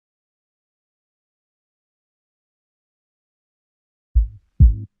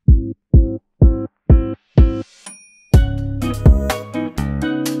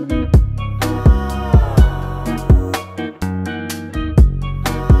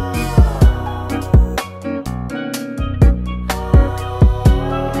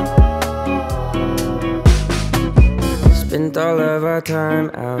all of our time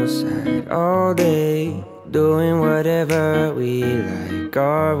outside all day, doing whatever we like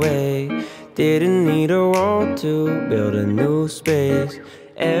our way. Didn't need a wall to build a new space.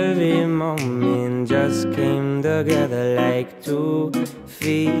 Every moment just came together like 2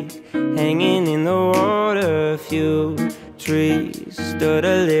 feet hanging in the water. A few trees stood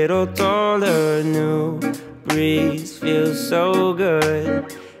a little taller. New breeze feels so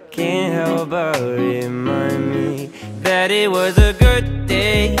good, can't help but remind me that it was a good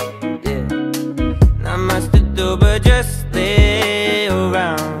day. Yeah. Not much to do but just lay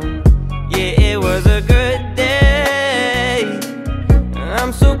around. Yeah, it was a good day.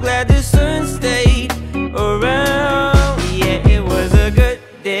 I'm so glad the sun stayed around. Yeah, it was a good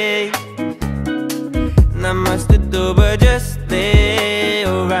day. Not much to do but just lay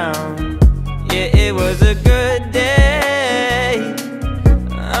around. Yeah, it was a good day.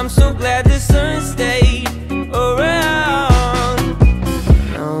 I'm so glad the sun stayed around.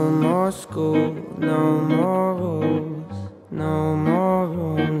 No more school, no more rules, no more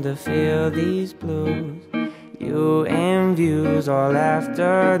room to feel these blues. You and views all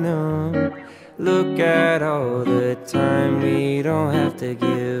afternoon. Look at all the time we don't have to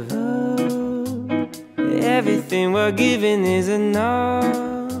give up. Everything we're giving is enough.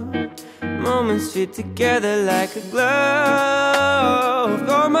 Moments fit together like a glove.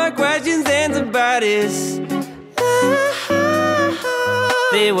 All my questions answered by this.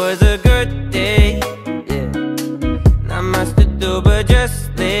 It was a good day. Yeah. Not much to do but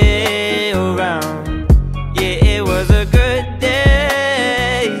just lay around. Yeah, it was a good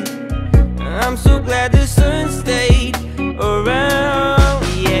day. I'm so glad the sun stayed around.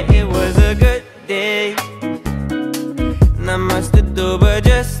 Yeah, it was a good day. Not much to do but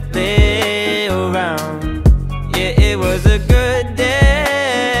just lay around. Yeah, it was a good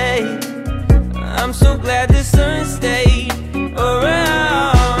day. I'm so glad the sun stayed around.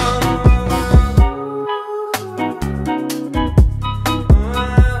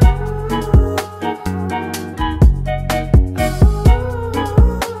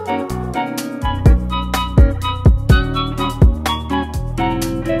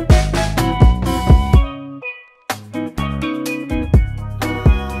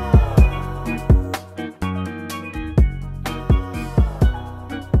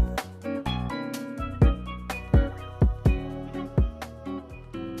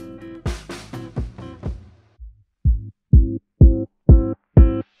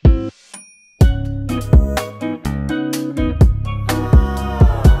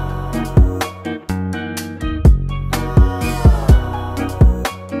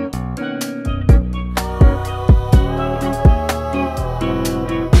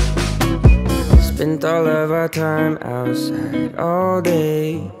 Spent all of our time outside all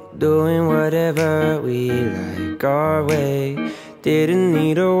day, doing whatever we like our way. Didn't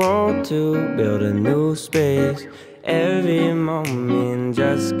need a wall to build a new space. Every moment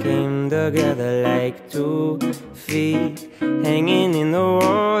just came together like 2 feet hanging in the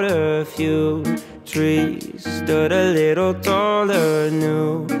water. A few trees stood a little taller.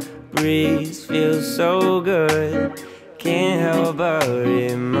 New breeze feels so good, can't help but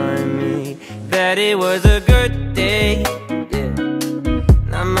remind me that it was a good day. Yeah.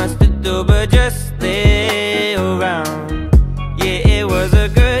 Not much to do but just lay around. Yeah, it was a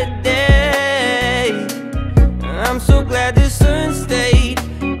good day. I'm so glad the sun stayed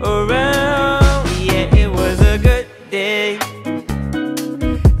around. Yeah, it was a good day.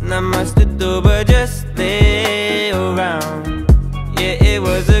 Not much to do but just lay around. Yeah, it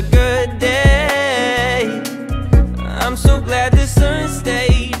was a good day. I'm so glad the sun stayed